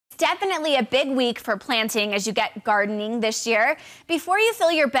definitely a big week for planting as you get gardening this year. Before you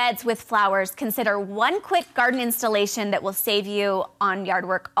fill your beds with flowers, consider one quick garden installation that will save you on yard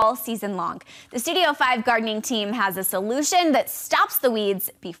work all season long. The Studio 5 gardening team has a solution that stops the weeds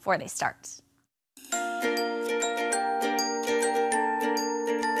before they start.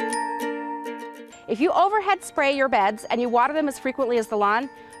 If you overhead spray your beds and you water them as frequently as the lawn,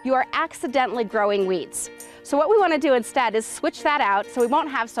 you are accidentally growing weeds. So what we want to do instead is switch that out so we won't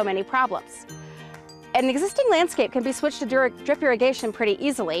have so many problems. An existing landscape can be switched to drip irrigation pretty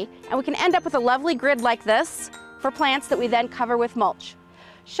easily, and we can end up with a lovely grid like this for plants that we then cover with mulch.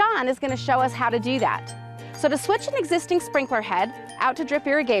 Sean is going to show us how to do that. So to switch an existing sprinkler head out to drip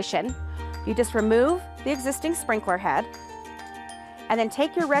irrigation, you just remove the existing sprinkler head and then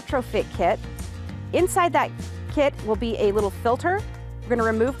take your retrofit kit. Inside that kit will be a little filter. We're going to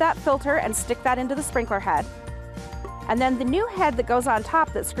remove that filter and stick that into the sprinkler head. And then the new head that goes on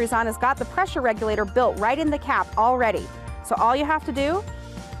top that screws on has got the pressure regulator built right in the cap already. So all you have to do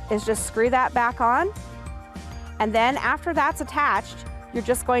is just screw that back on. And then after that's attached, you're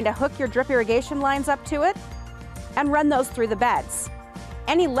just going to hook your drip irrigation lines up to it and run those through the beds.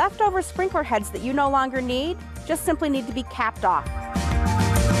 Any leftover sprinkler heads that you no longer need just simply need to be capped off.